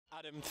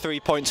Adam, 3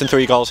 points and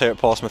 3 goals here at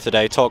Portsmouth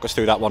today. Talk us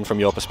through that one from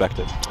your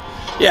perspective.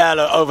 Yeah,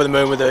 look, over the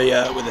moon with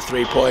the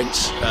 3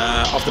 points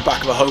off the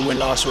back of a home win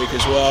last week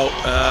as well.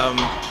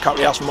 Can't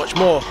really ask for much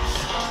more.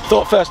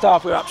 Thought first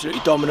half we were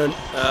absolutely dominant.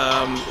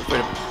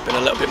 We've been a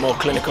little bit more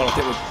clinical. I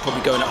think we're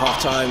probably going at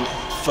half time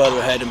further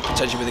ahead and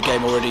potentially with the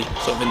game already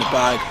sort of in the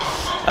bag.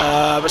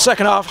 But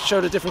second half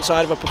showed a different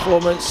side of our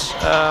performance.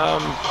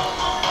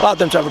 Allowed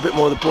them to have a bit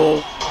more of the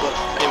ball, but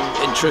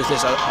in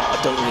truthness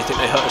I don't really think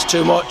they hurt us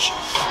too much.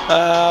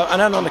 And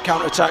then on the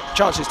counter-attack,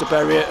 chances to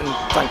bury it, and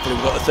thankfully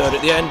we got a third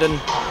at the end, and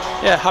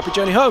yeah, happy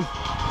journey home.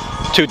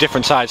 Two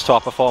different sides to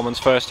our performance.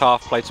 First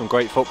half, played some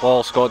great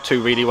football, scored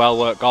 2 really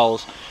well-worked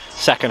goals.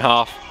 Second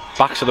half,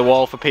 backs to the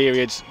wall for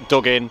periods,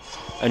 dug in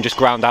and just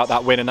ground out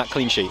that win and that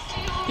clean sheet.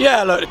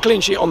 Yeah, look, the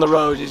clean sheet on the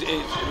road is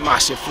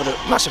massive for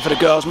the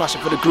girls,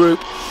 massive for the group.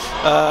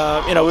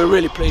 You know, we're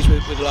really pleased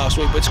with last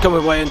week, but to come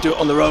away and do it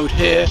on the road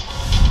here,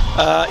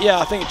 yeah,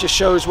 I think it just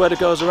shows where the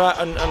girls are at,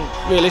 and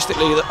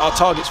realistically our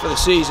targets for the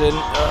season,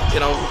 you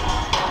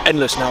know,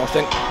 endless now, I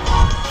think.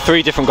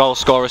 3 different goal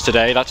scorers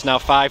today. That's now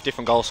 5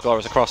 different goal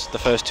scorers across the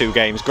first 2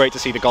 games. Great to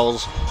see the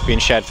goals being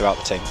shared throughout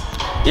the team.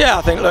 Yeah,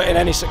 I think, look, in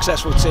any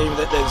successful team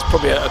there's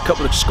probably a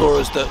couple of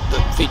scorers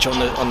that feature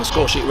on the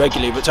score sheet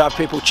regularly, but to have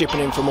people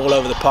chipping in from all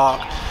over the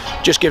park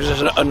just gives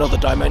us another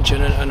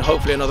dimension and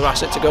hopefully another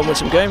asset to go and win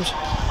some games.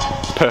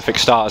 Perfect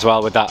start as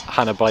well with that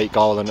Hannah Blake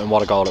goal, and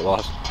what a goal it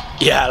was.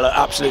 Yeah, look,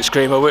 absolute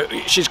screamer.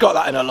 She's got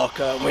that in her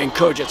locker, and we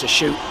encourage her to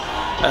shoot.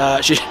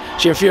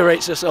 She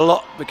infuriates us a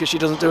lot because she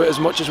doesn't do it as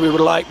much as we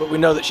would like, but we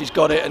know that she's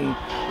got it, and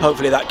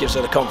hopefully that gives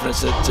her the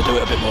confidence to do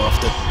it a bit more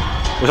often.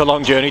 It was a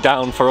long journey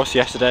down for us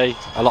yesterday.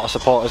 A lot of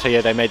supporters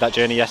here, they made that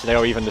journey yesterday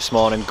or even this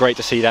morning. Great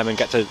to see them and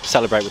get to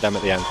celebrate with them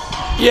at the end.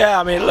 Yeah,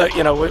 I mean, look,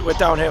 you know, we're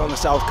down here on the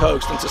south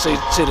coast, and to see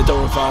the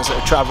Durham fans that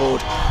have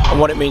travelled and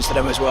what it means to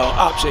them as well.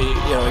 Absolutely,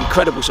 you know,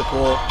 incredible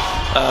support,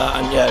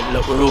 and yeah,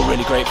 look, we're all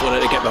really grateful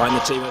that they get behind the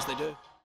team as they do.